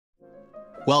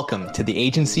Welcome to the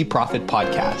Agency Profit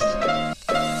Podcast,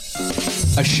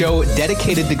 a show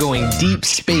dedicated to going deep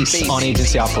space on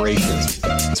agency operations,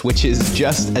 which is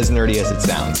just as nerdy as it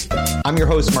sounds. I'm your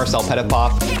host, Marcel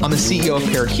Petitpoff. I'm the CEO of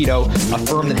Parakeeto, a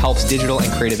firm that helps digital and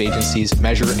creative agencies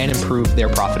measure and improve their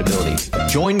profitability.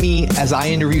 Join me as I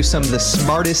interview some of the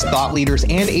smartest thought leaders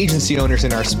and agency owners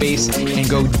in our space and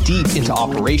go deep into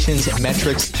operations,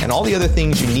 metrics, and all the other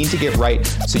things you need to get right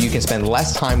so you can spend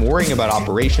less time worrying about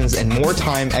operations and more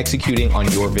time executing on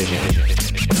your vision.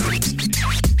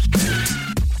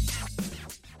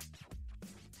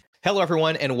 Hello,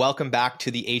 everyone, and welcome back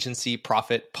to the Agency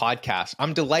Profit Podcast.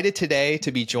 I'm delighted today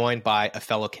to be joined by a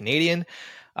fellow Canadian,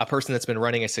 a person that's been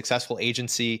running a successful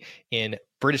agency in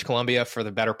British Columbia for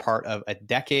the better part of a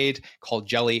decade called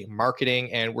Jelly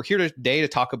Marketing. And we're here today to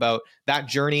talk about that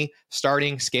journey,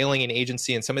 starting, scaling an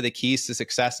agency, and some of the keys to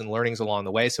success and learnings along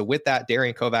the way. So with that,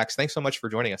 Darian Kovacs, thanks so much for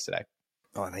joining us today.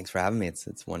 Oh, thanks for having me.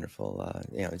 It's wonderful,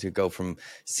 to go from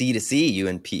sea to sea, you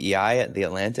in PEI at the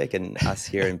Atlantic and us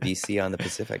here in BC on the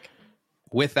Pacific.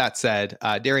 With that said,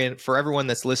 Darian, for everyone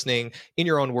that's listening, in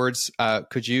your own words,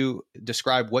 could you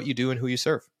describe what you do and who you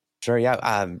serve? Sure,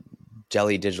 yeah.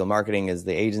 Jelly Digital Marketing is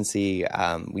the agency.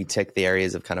 We took the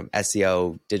areas of kind of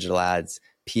SEO, digital ads,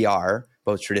 PR,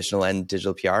 both traditional and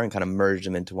digital PR, and kind of merged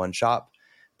them into one shop,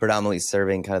 predominantly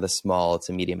serving kind of the small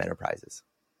to medium enterprises.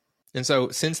 And so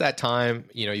since that time,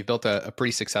 you've built a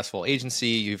pretty successful agency.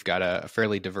 You've got a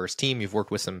fairly diverse team. You've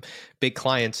worked with some big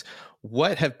clients.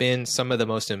 What have been some of the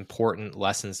most important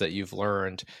lessons that you've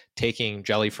learned taking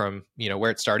Jelly from,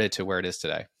 where it started to where it is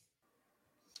today?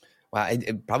 Well,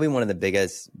 probably one of the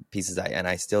biggest pieces,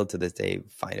 I still to this day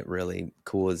find it really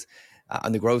cool, is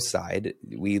on the growth side,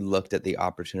 we looked at the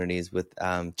opportunities with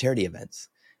charity events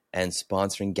and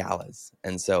sponsoring galas.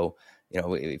 And so,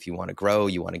 if you want to grow,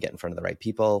 you want to get in front of the right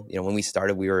people. When we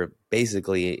started, we were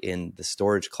basically in the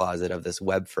storage closet of this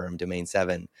web firm, Domain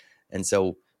 7. And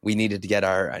so we needed to get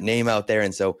our name out there.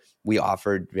 And so we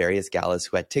offered various galas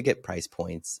who had ticket price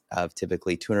points of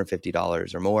typically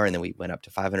 $250 or more. And then we went up to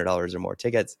 $500 or more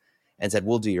tickets and said,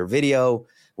 we'll do your video,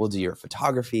 we'll do your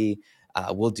photography,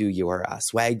 we'll do your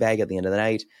swag bag at the end of the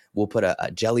night. We'll put a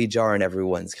jelly jar in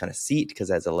everyone's kind of seat because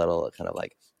that's a little kind of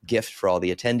like gift for all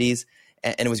the attendees.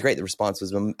 And it was great. The response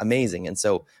was amazing. And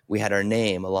so we had our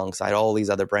name alongside all these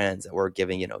other brands that were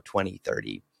giving, $20,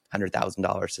 $30,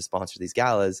 $100,000 to sponsor these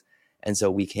galas. And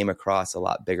so we came across a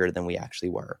lot bigger than we actually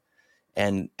were.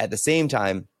 And at the same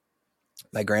time,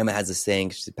 my grandma has this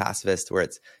saying, she's a pacifist, where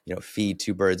it's, feed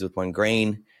two birds with one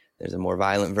grain. There's a more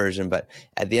violent version, but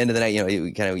at the end of the night,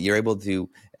 you're able to,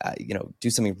 do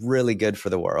something really good for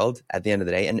the world at the end of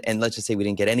the day. And let's just say we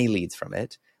didn't get any leads from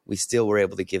it. We still were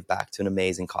able to give back to an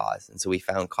amazing cause. And so we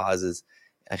found causes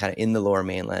kind of in the Lower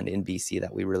Mainland in BC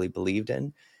that we really believed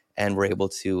in, and were able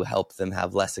to help them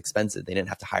have less expensive. They didn't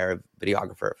have to hire a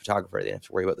videographer, a photographer. They didn't have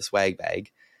to worry about the swag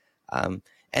bag. And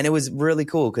it was really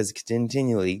cool because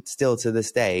continually, still to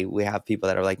this day, we have people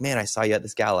that are like, man, I saw you at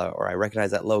this gala, or I recognize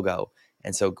that logo.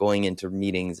 And so going into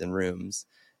meetings and rooms,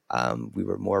 we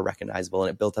were more recognizable,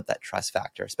 and it built up that trust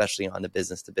factor, especially on the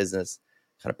business to business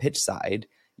kind of pitch side.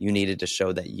 You needed to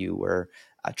show that you were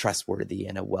trustworthy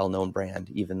and a well-known brand,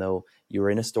 even though you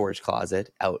were in a storage closet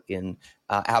out in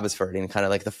Abbotsford, in kind of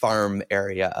like the farm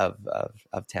area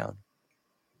of town.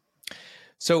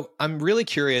 So I'm really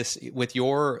curious, with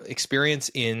your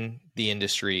experience in the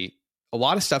industry, a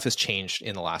lot of stuff has changed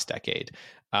in the last decade,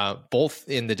 both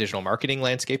in the digital marketing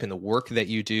landscape and the work that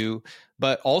you do,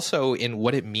 but also in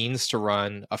what it means to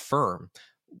run a firm.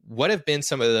 What have been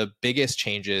some of the biggest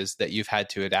changes that you've had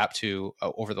to adapt to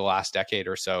over the last decade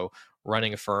or so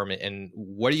running a firm? And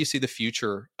what do you see the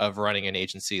future of running an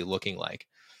agency looking like?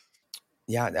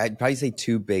 Yeah, I'd probably say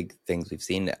two big things we've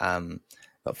seen.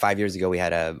 About 5 years ago, we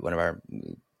had one of our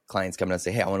clients come to us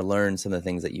and say, hey, I want to learn some of the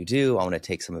things that you do. I want to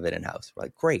take some of it in-house. We're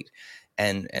like, great.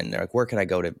 And they're like, where can I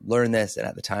go to learn this? And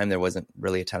at the time, there wasn't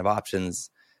really a ton of options.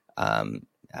 BrainStation,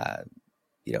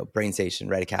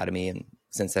 Red Academy, and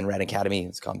since then Red Academy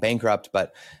has gone bankrupt,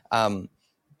 but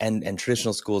and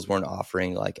traditional schools weren't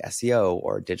offering like SEO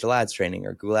or digital ads training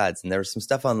or Google Ads. And there was some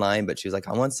stuff online, but she was like,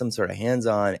 I want some sort of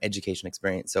hands-on education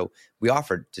experience. So we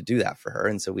offered to do that for her.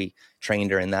 And so we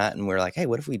trained her in that. And we were like, hey,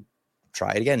 what if we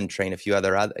try it again and train a few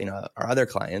our other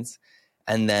clients?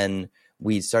 And then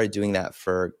we started doing that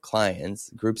for clients,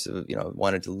 groups of,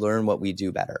 wanted to learn what we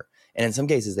do better. And in some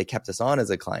cases, they kept us on as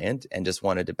a client and just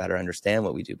wanted to better understand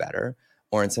what we do better.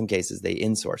 Or in some cases, they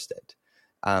insourced it.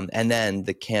 And then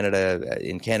the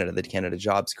Canada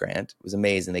Jobs Grant was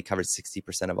amazing. They covered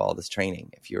 60% of all this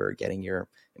training if you were getting your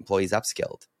employees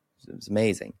upskilled. It was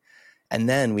amazing. And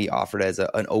then we offered as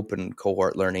an open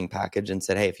cohort learning package and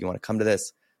said, hey, if you want to come to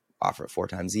this, offer it 4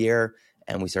 times a year.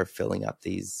 And we started filling up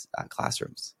these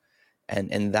classrooms.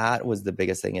 And that was the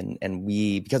biggest thing. And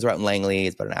we, because we're out in Langley,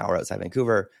 it's about an hour outside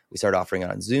Vancouver, we started offering it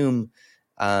on Zoom.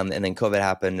 And then COVID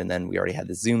happened, and then we already had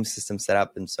the Zoom system set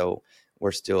up. And so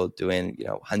we're still doing,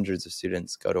 hundreds of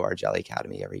students go to our Jelly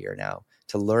Academy every year now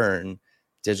to learn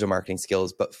digital marketing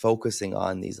skills, but focusing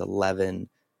on these 11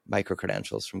 micro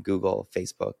credentials from Google,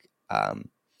 Facebook,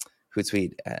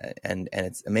 Hootsuite. And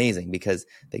it's amazing because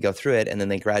they go through it and then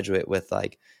they graduate with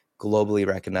like globally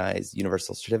recognized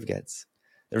universal certificates.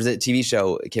 There was a TV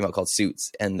show that came out called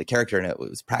Suits, and the character in it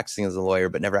was practicing as a lawyer,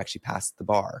 but never actually passed the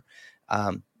bar.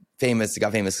 Got famous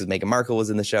because Meghan Markle was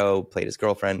in the show, played his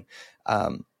girlfriend,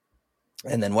 and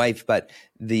then wife. But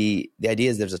the idea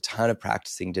is there's a ton of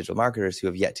practicing digital marketers who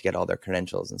have yet to get all their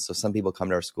credentials. And so some people come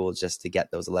to our school just to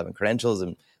get those 11 credentials,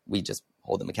 and we just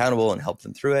hold them accountable and help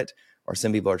them through it. Or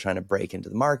some people are trying to break into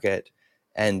the market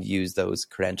and use those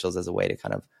credentials as a way to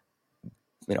kind of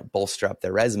bolster up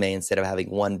their resume instead of having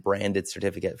one branded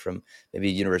certificate from maybe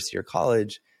a university or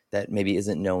college that maybe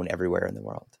isn't known everywhere in the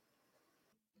world.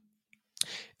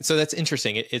 So that's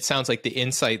interesting. It sounds like the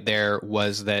insight there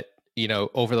was that,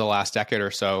 over the last decade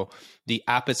or so, the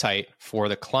appetite for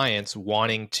the clients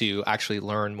wanting to actually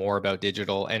learn more about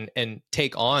digital and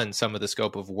take on some of the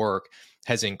scope of work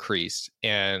has increased.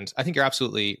 And I think you're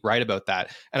absolutely right about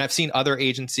that. And I've seen other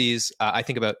agencies, I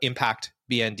think about Impact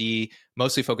BND,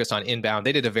 mostly focused on inbound.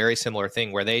 They did a very similar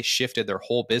thing where they shifted their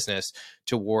whole business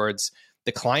towards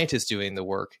the client is doing the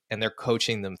work and they're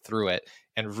coaching them through it,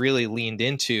 and really leaned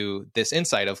into this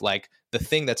insight of like the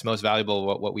thing that's most valuable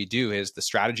about what we do is the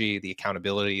strategy, the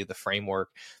accountability, the framework,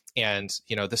 and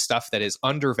the stuff that is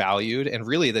undervalued and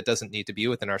really that doesn't need to be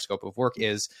within our scope of work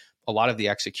is a lot of the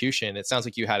execution. It sounds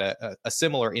like you had a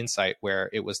similar insight where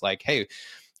it was like, hey,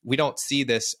 we don't see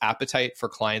this appetite for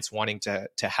clients wanting to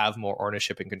have more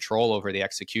ownership and control over the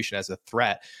execution as a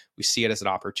threat. We see it as an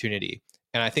opportunity.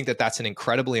 And I think that that's an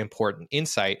incredibly important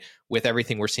insight with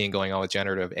everything we're seeing going on with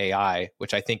generative AI,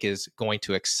 which I think is going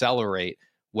to accelerate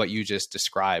what you just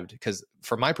described. Because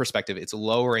from my perspective, it's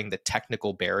lowering the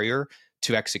technical barrier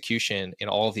to execution in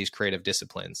all of these creative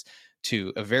disciplines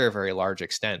to a very, very large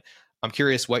extent. I'm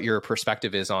curious what your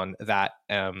perspective is on that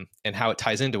and how it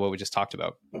ties into what we just talked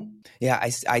about. Yeah,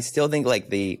 I still think like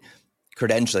the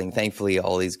credentialing, thankfully,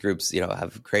 all these groups,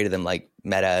 have created them like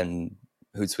Meta and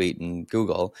Hootsuite and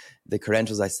Google. The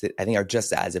credentials I think are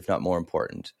just as, if not more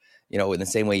important. In the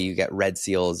same way you get red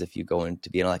seals if you go in to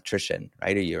be an electrician,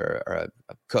 right? Or you're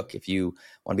a cook. If you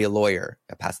want to be a lawyer,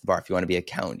 pass the bar. If you want to be an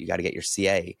accountant, you got to get your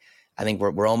CA. I think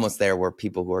we're almost there where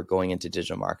people who are going into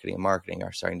digital marketing and marketing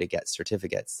are starting to get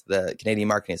certificates. The Canadian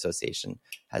Marketing Association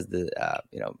has the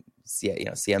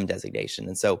CM designation.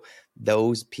 And so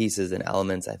those pieces and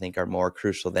elements I think are more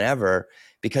crucial than ever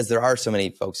because there are so many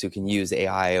folks who can use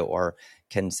AI or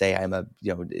can say I'm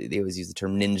they always use the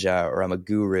term ninja or I'm a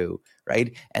guru,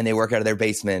 right? And they work out of their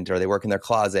basement or they work in their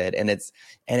closet and it's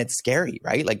scary,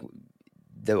 right? Like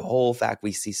the whole fact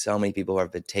we see so many people who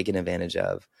have been taken advantage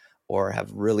of or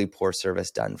have really poor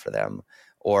service done for them,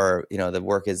 or, the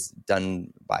work is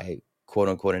done by quote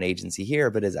unquote an agency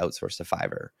here, but is outsourced to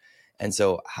Fiverr. And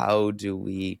so how do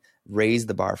we raise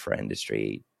the bar for our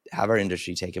industry, have our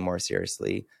industry taken more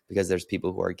seriously because there's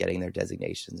people who are getting their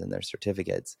designations and their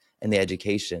certificates and the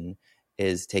education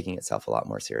is taking itself a lot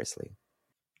more seriously.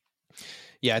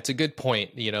 Yeah, it's a good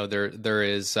point. There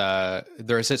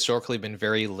has historically been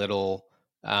very little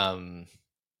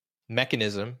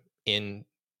mechanism in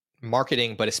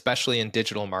marketing, but especially in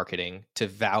digital marketing, to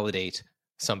validate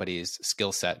somebody's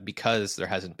skill set because there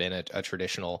hasn't been a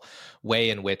traditional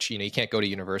way in which, you can't go to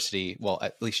university. Well,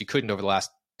 at least you couldn't over the last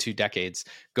 2 decades,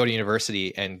 go to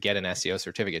university and get an SEO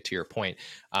certificate, to your point.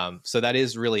 So that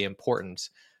is really important.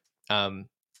 And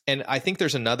I think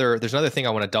there's another thing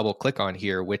I want to double click on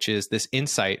here, which is this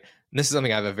insight. And this is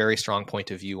something I have a very strong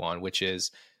point of view on, which is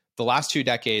the last 2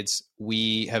 decades,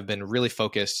 we have been really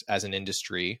focused as an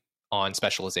industry on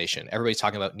specialization. Everybody's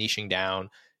talking about niching down,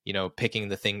 picking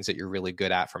the things that you're really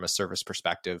good at from a service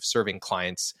perspective, serving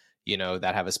clients,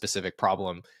 that have a specific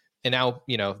problem. And now,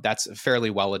 that's a fairly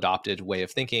well adopted way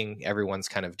of thinking. Everyone's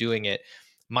kind of doing it.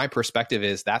 My perspective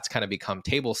is that's kind of become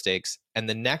table stakes. And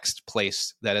the next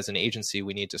place that as an agency,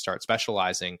 we need to start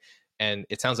specializing, and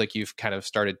it sounds like you've kind of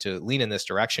started to lean in this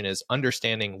direction, is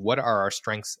understanding what are our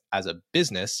strengths as a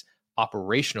business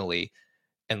operationally,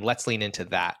 and let's lean into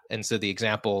that. And so the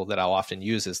example that I'll often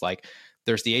use is like,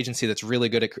 there's the agency that's really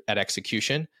good at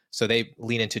execution. So they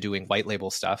lean into doing white label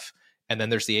stuff. And then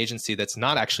there's the agency that's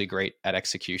not actually great at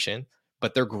execution,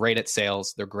 but they're great at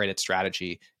sales, they're great at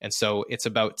strategy. And so it's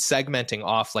about segmenting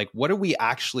off, like, what are we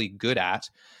actually good at?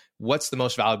 What's the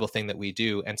most valuable thing that we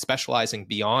do? And specializing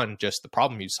beyond just the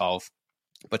problem you solve,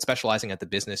 but specializing at the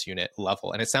business unit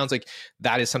level. And it sounds like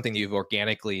that is something that you've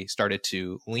organically started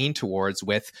to lean towards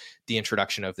with the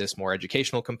introduction of this more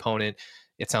educational component.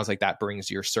 It sounds like that brings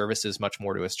your services much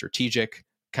more to a strategic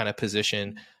kind of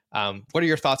position. What are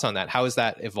your thoughts on that? How has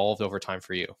that evolved over time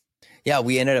for you? Yeah,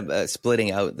 we ended up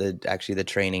splitting out the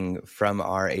training from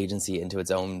our agency into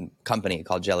its own company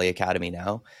called Jelly Academy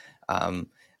now.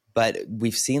 But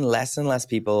we've seen less and less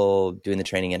people doing the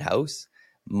training in-house.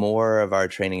 More of our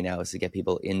training now is to get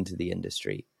people into the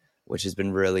industry, which has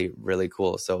been really, really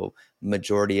cool. So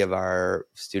majority of our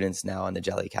students now on the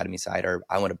Jelly Academy side are,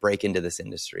 I want to break into this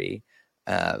industry.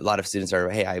 A lot of students are,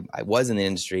 hey, I was in the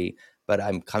industry, but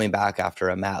I'm coming back after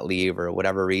a mat leave or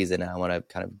whatever reason, and I want to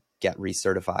kind of get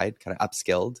recertified, kind of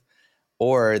upskilled.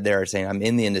 Or they're saying, I'm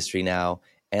in the industry now,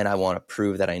 and I want to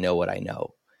prove that I know what I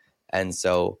know. And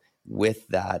so with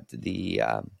that,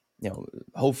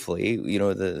 hopefully,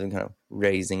 the kind of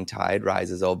raising tide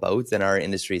rises all boats, and our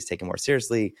industry is taken more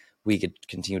seriously. We could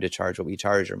continue to charge what we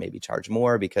charge, or maybe charge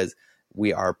more, because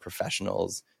we are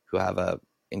professionals who have a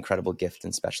incredible gift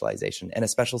and specialization and a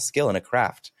special skill and a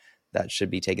craft that should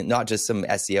be taken, not just some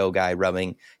SEO guy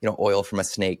rubbing, oil from a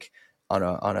snake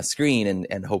on a screen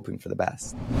and hoping for the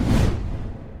best.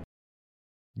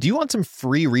 Do you want some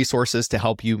free resources to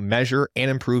help you measure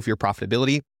and improve your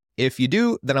profitability? If you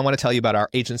do, then I want to tell you about our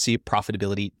agency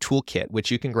profitability toolkit,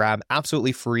 which you can grab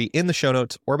absolutely free in the show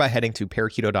notes or by heading to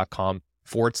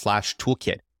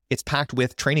parakeeto.com/toolkit. It's packed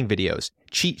with training videos,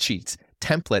 cheat sheets,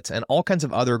 templates, and all kinds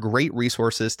of other great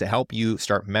resources to help you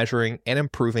start measuring and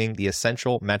improving the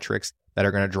essential metrics that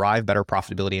are going to drive better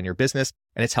profitability in your business.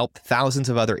 And it's helped thousands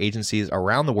of other agencies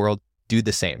around the world do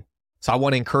the same. So I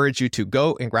want to encourage you to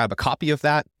go and grab a copy of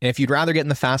that. And if you'd rather get in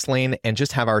the fast lane and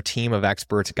just have our team of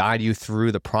experts guide you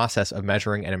through the process of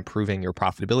measuring and improving your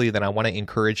profitability, then I want to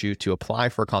encourage you to apply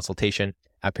for a consultation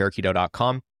at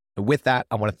parakeeto.com. And with that,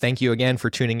 I want to thank you again for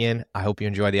tuning in. I hope you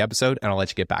enjoy the episode, and I'll let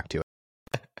you get back to it.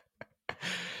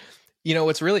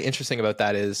 What's really interesting about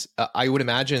that is I would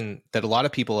imagine that a lot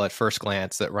of people at first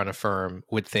glance that run a firm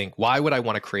would think, why would I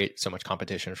want to create so much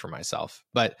competition for myself?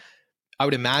 But I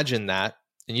would imagine that,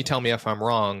 and you tell me if I'm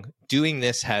wrong, doing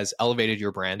this has elevated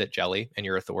your brand at Jelly and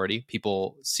your authority.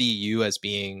 People see you as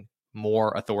being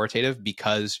more authoritative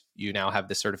because you now have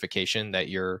the certification that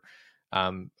you're,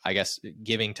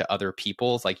 giving to other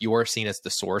people. It's like you're seen as the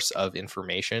source of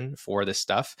information for this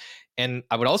stuff. And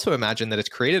I would also imagine that it's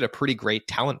created a pretty great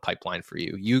talent pipeline for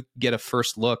you. You get a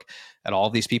first look at all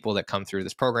of these people that come through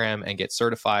this program and get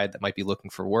certified that might be looking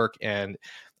for work. And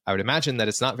I would imagine that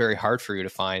it's not very hard for you to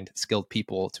find skilled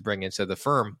people to bring into the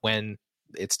firm when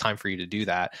it's time for you to do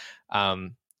that.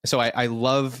 So I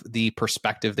love the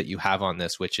perspective that you have on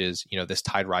this, which is, this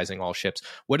tide rising all ships.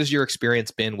 What has your experience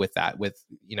been with that, with,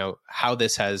 how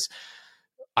this has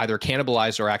either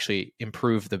cannibalized or actually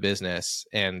improved the business?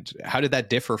 And how did that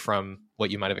differ from what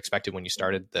you might have expected when you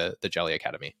started the Jelly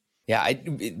Academy? Yeah,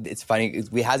 it's funny.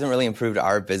 We hasn't really improved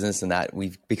our business in that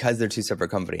because they're two separate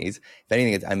companies. If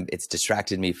anything, it's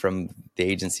distracted me from the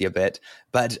agency a bit.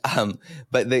 But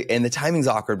the timing's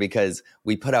awkward because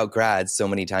we put out grads so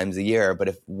many times a year.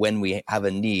 But when we have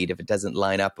a need, if it doesn't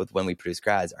line up with when we produce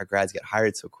grads, our grads get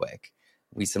hired so quick,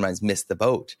 we sometimes miss the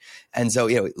boat. And so,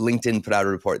 LinkedIn put out a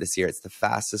report this year. It's the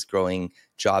fastest growing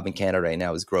job in Canada right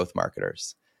now is growth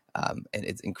marketers. And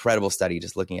it's an incredible study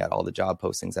just looking at all the job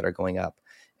postings that are going up.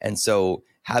 And so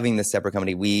having this separate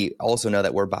company, we also know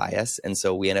that we're biased. And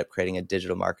so we end up creating a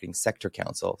digital marketing sector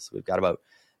council. So we've got about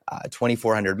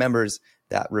 2,400 members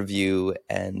that review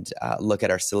and look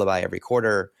at our syllabi every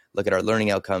quarter, look at our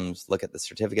learning outcomes, look at the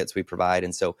certificates we provide.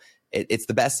 And so it's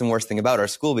the best and worst thing about our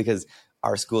school, because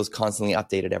our school is constantly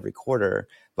updated every quarter,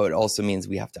 but it also means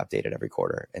we have to update it every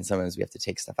quarter. And sometimes we have to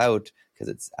take stuff out because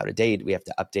it's out of date. We have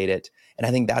to update it. And I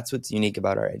think that's what's unique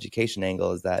about our education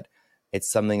angle, is that it's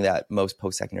something that most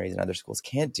post-secondaries and other schools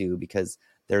can't do because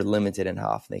they're limited in how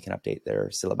often they can update their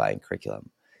syllabi and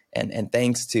curriculum. And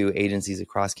thanks to agencies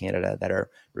across Canada that are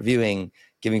reviewing,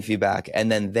 giving feedback,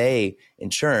 and then they, in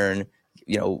turn,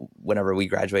 whenever we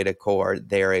graduate a cohort,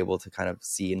 they are able to kind of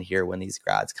see and hear when these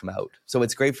grads come out. So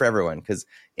it's great for everyone because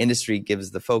industry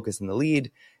gives the focus and the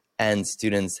lead, and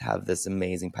students have this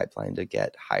amazing pipeline to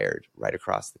get hired right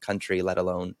across the country, let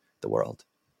alone the world.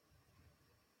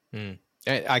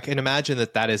 I can imagine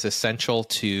that is essential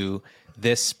to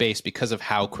this space because of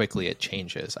how quickly it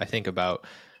changes. I think about,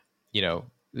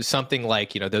 something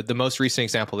like, the most recent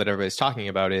example that everybody's talking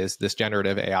about is this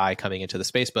generative AI coming into the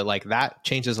space, but like that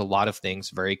changes a lot of things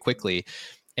very quickly.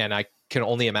 And I can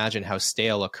only imagine how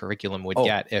stale a curriculum would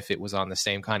get if it was on the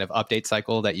same kind of update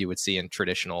cycle that you would see in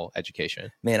traditional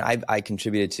education. Man, I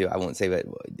contributed to, I won't say, but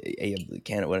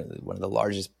Canada, one of the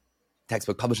largest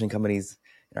textbook publishing companies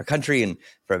in our country, and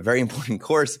for a very important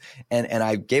course. And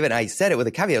I gave it, and I said it with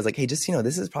a caveat. I was like, hey, just,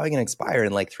 this is probably going to expire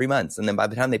in like 3 months. And then by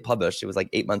the time they published, it was like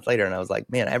 8 months later. And I was like,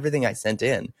 man, everything I sent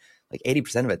in, like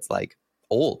 80% of it's like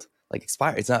old, like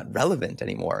expired. It's not relevant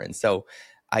anymore. And so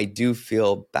I do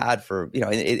feel bad for,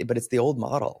 but it's the old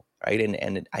model, right?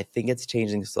 And I think it's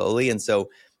changing slowly. And so,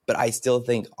 but I still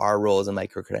think our role as a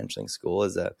micro-credentialing school,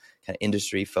 as a kind of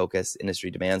industry-focused,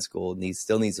 industry demand school,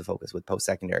 still needs to focus with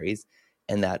post-secondaries,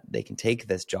 and that they can take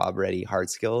this job-ready hard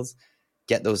skills,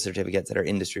 get those certificates that are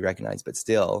industry recognized, but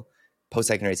still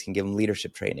post-secondaries can give them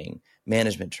leadership training,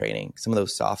 management training, some of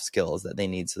those soft skills that they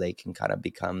need so they can kind of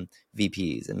become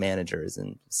VPs and managers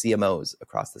and CMOs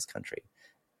across this country.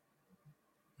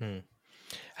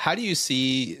 How do you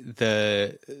see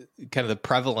the kind of the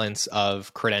prevalence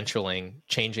of credentialing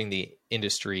changing the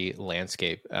industry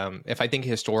landscape? If I think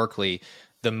historically,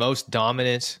 the most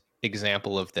dominant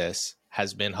example of this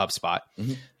has been HubSpot.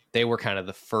 Mm-hmm. They were kind of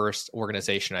the first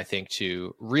organization, I think,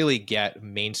 to really get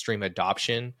mainstream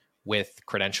adoption with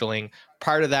credentialing.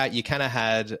 Prior to that, you kind of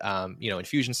had,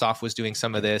 Infusionsoft was doing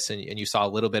some of this, and you saw a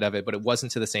little bit of it, but it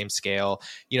wasn't to the same scale.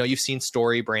 You've seen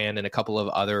StoryBrand and a couple of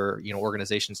other,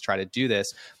 organizations try to do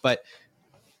this, but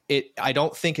I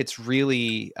don't think it's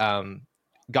really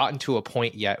gotten to a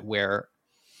point yet where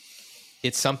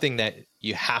it's something that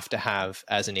you have to have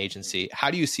as an agency.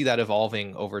 How do you see that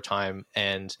evolving over time,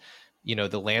 and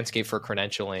the landscape for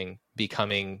credentialing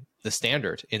becoming the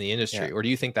standard in the industry? Yeah. Or do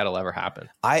you think that'll ever happen?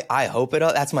 I hope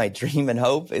that's my dream and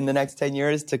hope in the next 10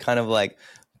 years, to kind of like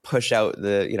push out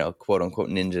the, quote unquote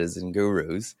ninjas and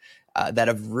gurus that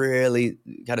have really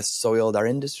kind of soiled our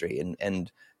industry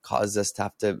and caused us to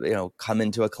have to, come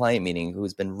into a client meeting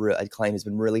a client who's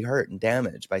been really hurt and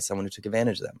damaged by someone who took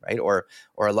advantage of them, right? Or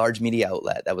a large media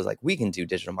outlet that was like, we can do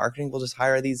digital marketing. We'll just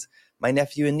hire my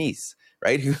nephew and niece,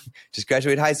 right? Who just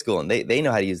graduated high school, and they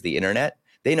know how to use the internet.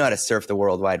 They know how to surf the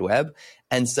World Wide Web.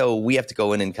 And so we have to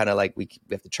go in and kind of like, we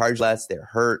have to charge less. They're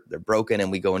hurt, they're broken.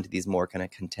 And we go into these more kind of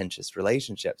contentious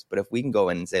relationships. But if we can go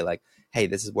in and say like, hey,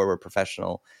 this is where we're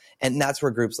professional. And that's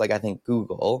where groups like, I think,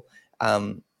 Google,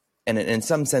 and in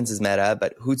some senses Meta,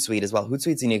 but Hootsuite as well.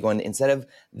 Hootsuite's unique one. Instead of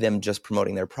them just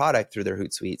promoting their product through their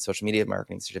Hootsuite social media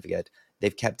marketing certificate,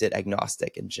 they've kept it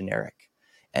agnostic and generic.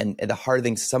 And the hard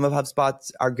things, some of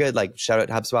HubSpots are good, like shout out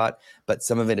HubSpot, but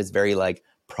some of it is very like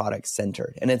product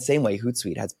centered. And in the same way,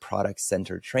 Hootsuite has product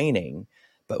centered training.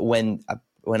 But when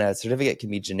a certificate can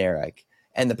be generic,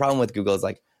 and the problem with Google is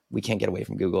like, we can't get away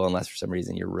from Google unless for some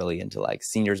reason you're really into like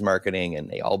seniors marketing and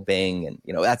they all Bing and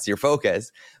that's your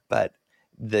focus. But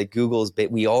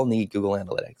we all need Google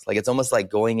Analytics. Like it's almost like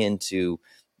going into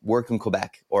work in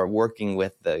Quebec or working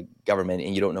with the government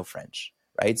and you don't know French,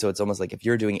 right? So it's almost like if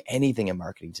you're doing anything in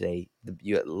marketing today,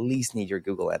 you at least need your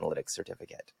Google Analytics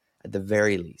certificate at the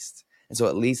very least. And so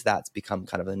at least that's become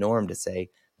kind of the norm to say,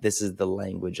 this is the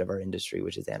language of our industry,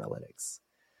 which is analytics.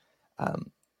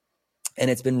 And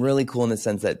it's been really cool in the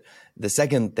sense that the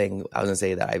second thing I was going to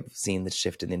say that I've seen the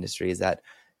shift in the industry is that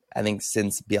I think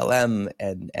since BLM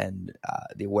and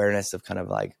the awareness of kind of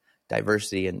like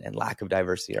diversity and lack of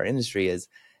diversity in our industry is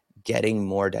getting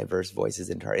more diverse voices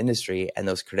into our industry, and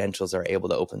those credentials are able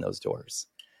to open those doors.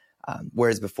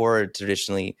 Whereas before,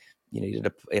 traditionally, you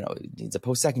needs a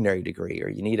post-secondary degree, or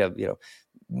you need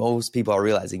most people are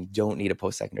realizing don't need a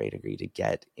post-secondary degree to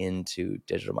get into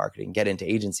digital marketing, get into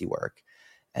agency work.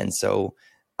 And so,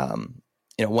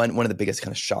 one of the biggest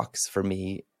kind of shocks for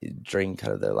me during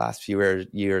kind of the last few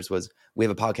years was we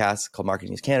have a podcast called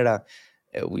Marketing News Canada.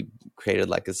 We created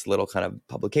like this little kind of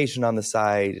publication on the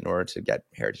side in order to get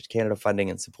Heritage Canada funding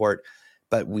and support.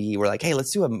 But we were like, hey,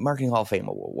 let's do a Marketing Hall of Fame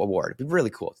award. It'd be really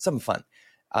cool. It's something fun.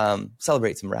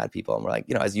 Celebrate some rad people. And we're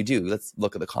like, as you do, let's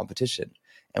look at the competition.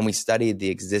 And we studied the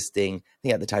existing, I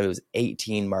think at the time it was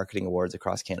 18 marketing awards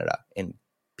across Canada in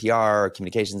PR,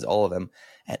 communications, all of them.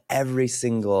 And every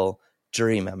single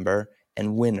jury member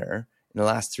and winner in the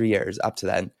last 3 years up to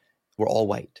then were all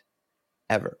white,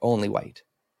 only white.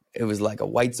 It was like a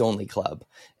whites only club.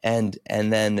 And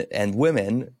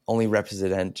women only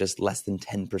represent just less than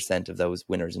 10% of those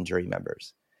winners and jury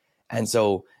members. And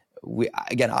so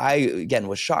I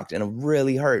was shocked and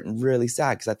really hurt and really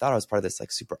sad because I thought I was part of this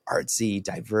like super artsy,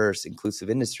 diverse, inclusive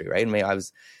industry, right? And I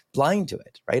was blind to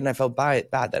it, right? And I felt bad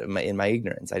that in my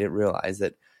ignorance, I didn't realize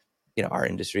that, our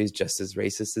industry is just as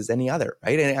racist as any other,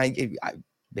 right? And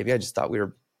maybe I just thought we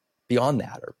were beyond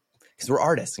that, or because we're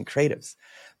artists and creatives.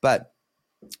 But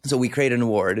so we created an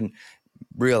award, and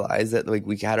realized that like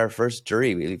we had our first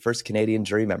first Canadian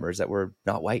jury members that were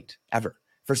not white ever,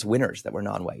 first winners that were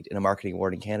non-white in a marketing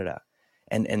award in Canada.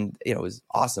 And it was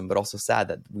awesome, but also sad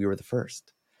that we were the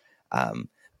first.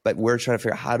 But we're trying to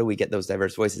figure out how do we get those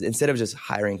diverse voices instead of just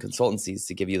hiring consultancies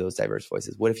to give you those diverse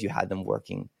voices. What if you had them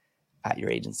working at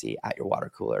your agency, at your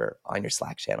water cooler, on your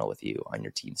Slack channel with you, on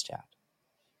your Teams chat?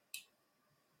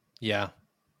 Yeah.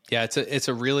 It's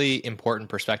a really important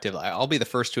perspective. I'll be the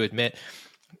first to admit,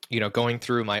 going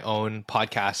through my own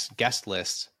podcast guest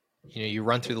list, you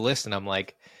run through the list and I'm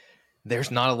like,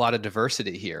 there's not a lot of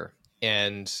diversity here.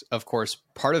 And of course,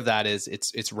 part of that is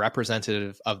it's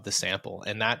representative of the sample.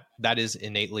 And that is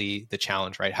innately the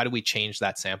challenge, right? How do we change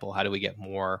that sample? How do we get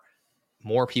more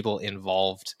people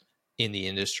involved in the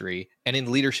industry and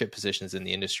in leadership positions in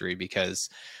the industry? Because,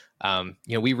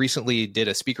 we recently did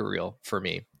a speaker reel for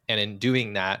me. And in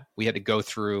doing that, we had to go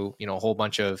through, a whole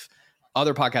bunch of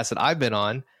other podcasts that I've been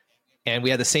on, and we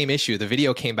had the same issue. The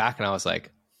video came back and I was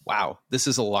like, wow, this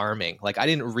is alarming. Like, I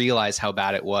didn't realize how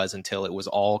bad it was until it was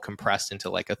all compressed into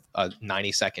like a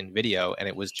 90-second video, and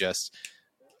it was just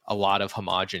a lot of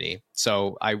homogeny.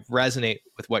 So I resonate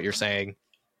with what you're saying.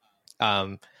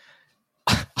 I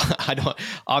don't,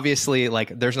 obviously,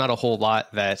 like, there's not a whole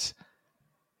lot that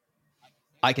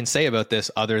I can say about this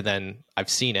other than I've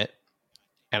seen it.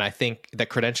 And I think that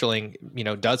credentialing,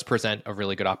 does present a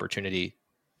really good opportunity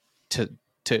to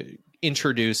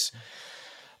introduce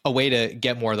a way to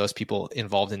get more of those people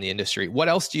involved in the industry. What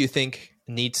else do you think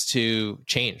needs to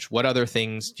change? What other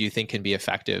things do you think can be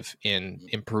effective in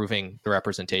improving the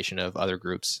representation of other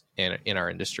groups in our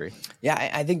industry? Yeah,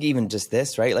 I think even just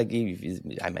this, right? Like,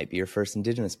 I might be your first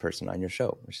Indigenous person on your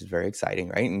show, which is very exciting,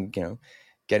 right? And,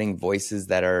 getting voices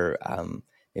that are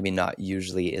maybe not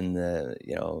usually in the,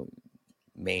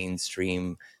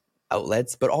 mainstream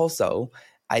outlets, but also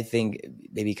I think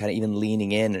maybe kind of even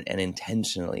leaning in and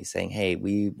intentionally saying, hey,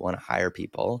 we want to hire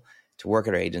people to work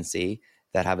at our agency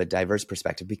that have a diverse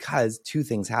perspective, because two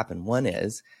things happen. One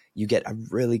is you get a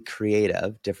really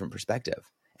creative, different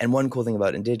perspective. And one cool thing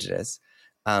about Indigenous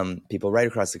people right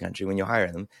across the country, when you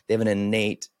hire them, they have an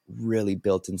innate, really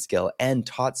built-in skill and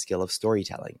taught skill of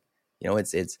storytelling.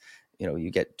 It's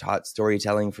you get taught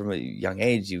storytelling from a young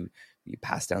age. You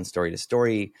pass down story to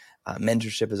story.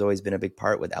 Mentorship has always been a big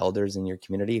part with elders in your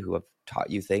community who have taught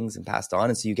you things and passed on.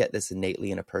 And so you get this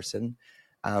innately in a person.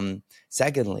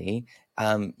 Secondly,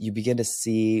 you begin to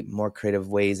see more creative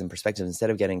ways and perspectives instead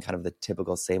of getting kind of the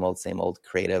typical same old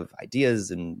creative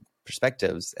ideas and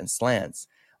perspectives and slants.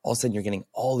 All of a sudden, you're getting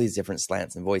all these different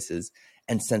slants and voices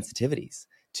and sensitivities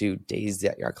to days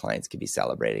that our clients could be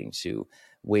celebrating, to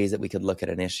ways that we could look at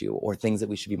an issue or things that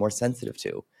we should be more sensitive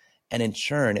to. And in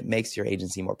turn, it makes your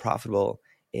agency more profitable.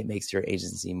 It makes your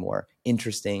agency more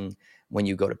interesting when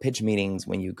you go to pitch meetings,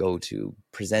 when you go to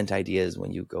present ideas,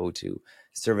 when you go to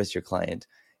service your client.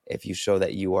 If you show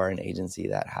that you are an agency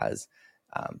that has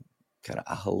kind of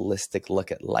a holistic look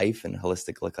at life and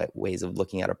holistic look at ways of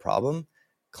looking at a problem,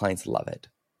 clients love it.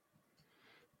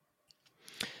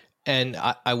 And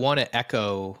I want to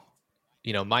echo,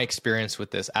 my experience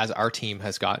with this as our team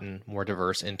has gotten more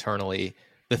diverse internally.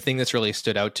 The thing that's really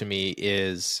stood out to me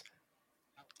is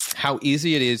how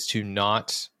easy it is to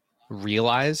not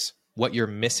realize what you're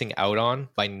missing out on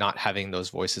by not having those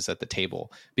voices at the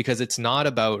table, because it's not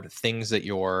about things that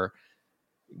you're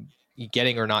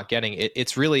getting or not getting.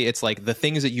 It's like the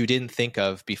things that you didn't think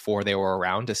of before they were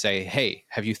around to say, hey,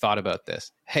 have you thought about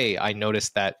this? Hey, I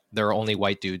noticed that there are only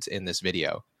white dudes in this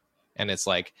video. And it's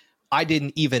like, I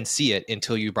didn't even see it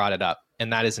until you brought it up.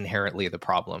 And that is inherently the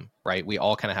problem, right? We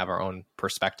all kind of have our own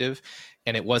perspective.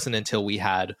 And it wasn't until we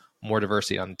had more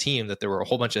diversity on the team that there were a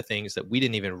whole bunch of things that we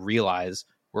didn't even realize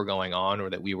were going on, or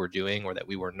that we were doing, or that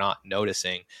we were not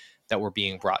noticing, that were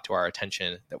being brought to our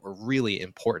attention, that were really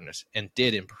important and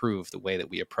did improve the way that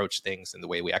we approach things and the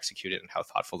way we executed and how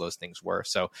thoughtful those things were.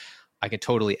 So I can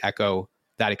totally echo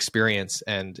that experience.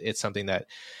 And it's something that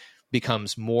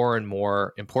becomes more and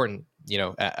more important,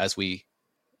 as we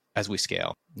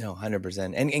scale. No,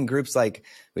 100%. And in groups like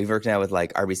we've worked now with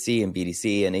like RBC and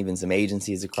BDC, and even some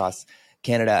agencies across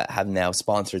Canada have now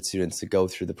sponsored students to go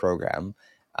through the program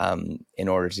in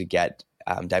order to get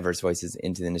diverse voices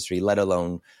into the industry, let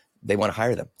alone they want to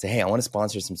hire them. Say, hey, I want to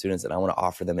sponsor some students and I want to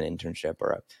offer them an internship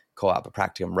or a co-op, a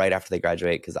practicum right after they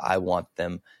graduate, because I want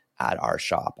them at our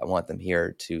shop. I want them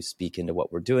here to speak into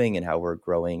what we're doing and how we're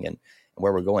growing and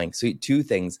where we're going. So two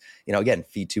things, again,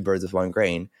 feed two birds with one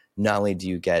grain. Not only do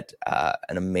you get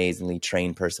an amazingly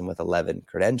trained person with 11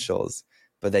 credentials,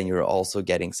 but then you're also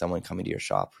getting someone coming to your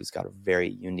shop who's got a very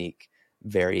unique,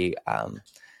 very, I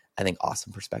think,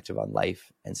 awesome perspective on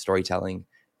life and storytelling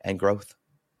and growth.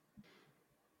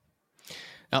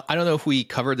 Now, I don't know if we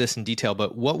covered this in detail,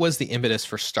 but what was the impetus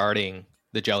for starting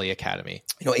the Jelly Academy?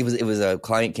 It was a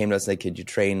client came to us and said, could you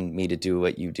train me to do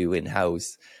what you do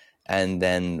in-house? And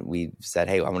then we said,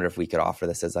 hey, I wonder if we could offer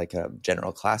this as like a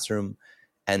general classroom.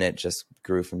 And it just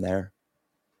grew from there.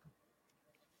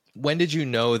 When did you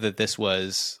know that this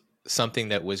was something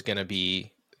that was going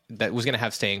to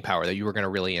have staying power, that you were going to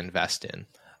really invest in?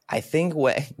 I think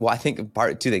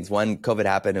two things. One, COVID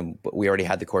happened and we already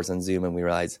had the course on Zoom, and we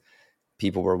realized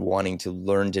people were wanting to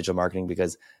learn digital marketing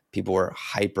because people were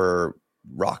hyper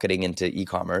rocketing into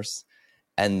e-commerce.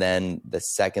 And then the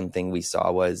second thing we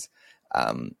saw was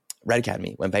Red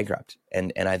Academy went bankrupt.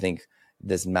 And I think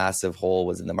this massive hole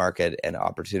was in the market and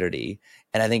opportunity.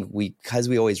 And I think because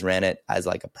we always ran it as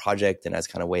like a project and as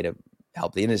kind of way to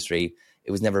help the industry, it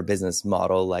was never a business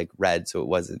model like Red. So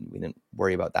we didn't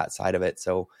worry about that side of it.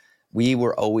 So we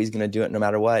were always going to do it no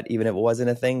matter what, even if it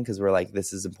wasn't a thing, because we're like,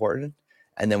 this is important.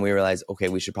 And then we realized, okay,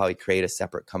 we should probably create a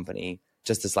separate company.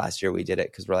 Just this last year we did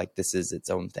it because we're like, this is its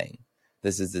own thing.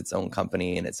 This is its own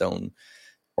company and its own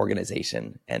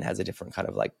organization and has a different kind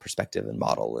of like perspective and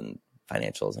model and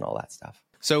financials and all that stuff.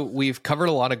 So we've covered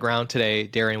a lot of ground today,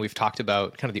 Darian. We've talked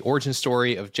about kind of the origin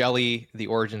story of Jelly, the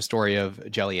origin story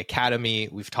of Jelly Academy.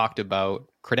 We've talked about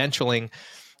credentialing,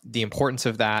 the importance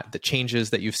of that, the changes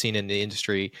that you've seen in the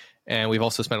industry. And we've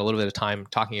also spent a little bit of time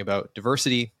talking about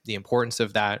diversity, the importance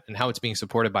of that, and how it's being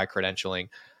supported by credentialing.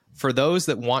 For those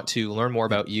that want to learn more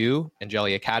about you and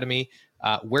Jelly Academy,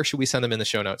 where should we send them in the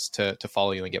show notes to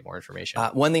follow you and get more information?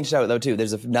 One thing to shout out though too,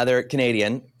 there's another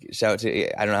Canadian, shout out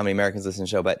to, I don't know how many Americans listen to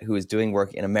the show, but who is doing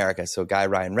work in America. So a guy,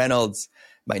 Ryan Reynolds,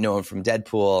 might know him from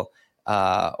Deadpool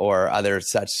or other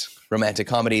such romantic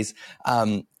comedies,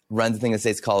 runs a thing in the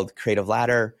States called Creative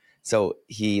Ladder. So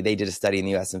they did a study in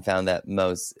the US and found that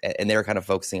and they were kind of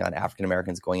focusing on African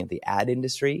Americans going into the ad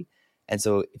industry. And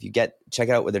so if you check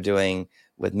out what they're doing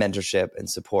with mentorship and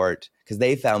support, because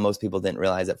they found most people didn't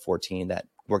realize at 14 that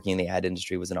working in the ad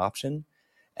industry was an option.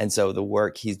 And so the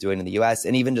work he's doing in the US,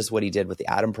 and even just what he did with the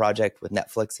Adam Project with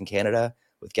Netflix in Canada,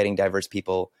 with getting diverse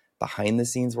people behind the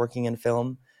scenes working in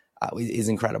film, is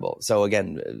incredible. So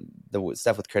again, the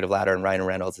stuff with Creative Ladder and Ryan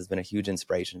Reynolds has been a huge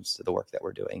inspiration to the work that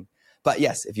we're doing. But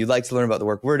yes, if you'd like to learn about the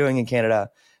work we're doing in Canada,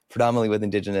 predominantly with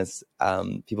Indigenous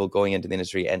people going into the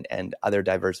industry and other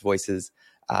diverse voices,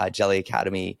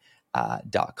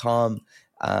 jellyacademy.com.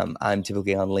 I'm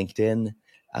typically on LinkedIn.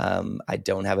 I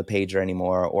don't have a pager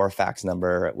anymore or a fax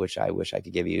number, which I wish I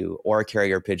could give you, or a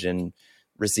carrier pigeon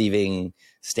receiving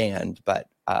stand, but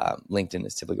LinkedIn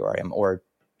is typically where I am.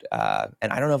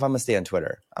 And I don't know if I'm going to stay on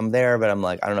Twitter. I'm there, but I'm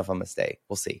like, I don't know if I'm going to stay.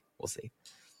 We'll see.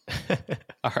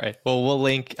 All right. Well, we'll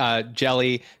link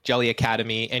Jelly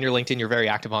Academy, and your LinkedIn. You're very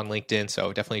active on LinkedIn,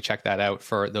 so definitely check that out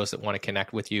for those that want to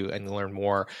connect with you and learn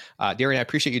more. Darian, I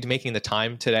appreciate you making the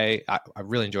time today. I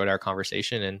really enjoyed our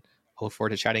conversation, and I look forward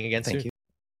to chatting again soon. Thank you.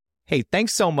 Hey,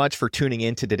 thanks so much for tuning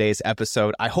in to today's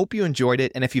episode. I hope you enjoyed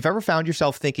it. And if you've ever found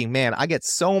yourself thinking, man, I get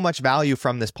so much value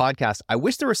from this podcast, I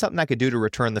wish there was something I could do to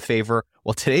return the favor.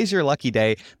 Well, today's your lucky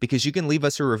day because you can leave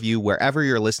us a review wherever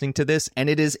you're listening to this, and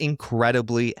it is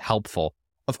incredibly helpful.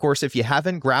 Of course, if you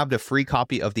haven't grabbed a free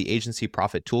copy of the Agency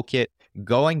Profit Toolkit,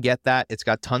 go and get that. It's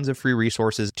got tons of free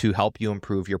resources to help you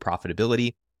improve your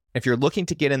profitability. If you're looking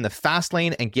to get in the fast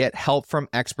lane and get help from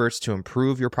experts to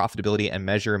improve your profitability and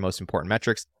measure your most important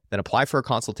metrics, then apply for a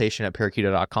consultation at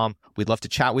parakeeto.com. We'd love to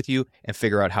chat with you and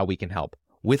figure out how we can help.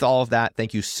 With all of that,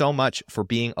 thank you so much for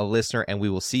being a listener, and we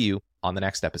will see you on the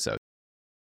next episode.